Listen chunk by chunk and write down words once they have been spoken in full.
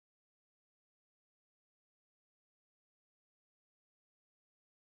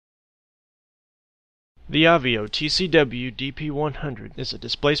The Avio TCW-DP100 is a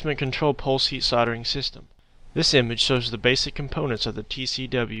displacement control pulse heat soldering system. This image shows the basic components of the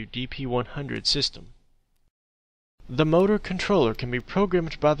TCW-DP100 system. The motor controller can be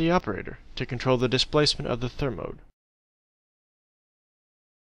programmed by the operator to control the displacement of the thermode.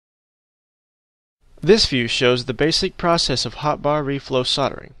 This view shows the basic process of hotbar reflow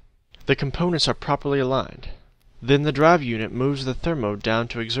soldering. The components are properly aligned. Then the drive unit moves the thermode down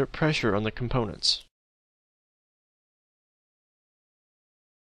to exert pressure on the components.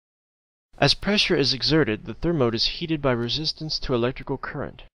 As pressure is exerted, the thermode is heated by resistance to electrical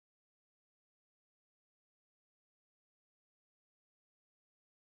current.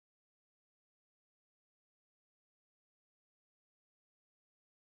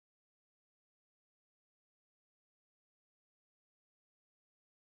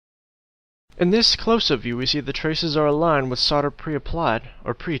 In this close-up view, we see the traces are aligned with solder pre-applied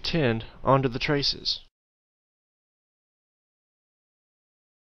or pre-tinned onto the traces.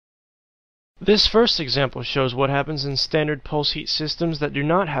 This first example shows what happens in standard pulse heat systems that do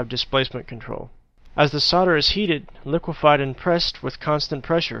not have displacement control. As the solder is heated, liquefied, and pressed with constant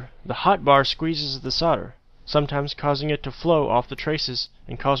pressure, the hot bar squeezes the solder, sometimes causing it to flow off the traces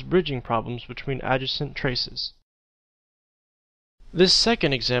and cause bridging problems between adjacent traces. This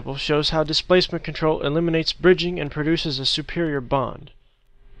second example shows how displacement control eliminates bridging and produces a superior bond.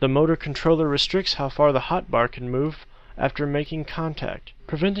 The motor controller restricts how far the hot bar can move after making contact,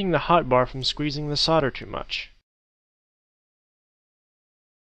 preventing the hot bar from squeezing the solder too much.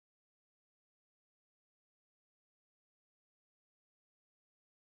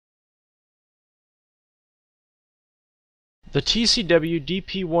 The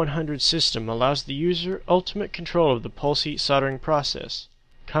TCW-DP100 system allows the user ultimate control of the pulse heat soldering process.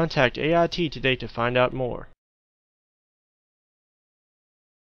 Contact AIT today to find out more.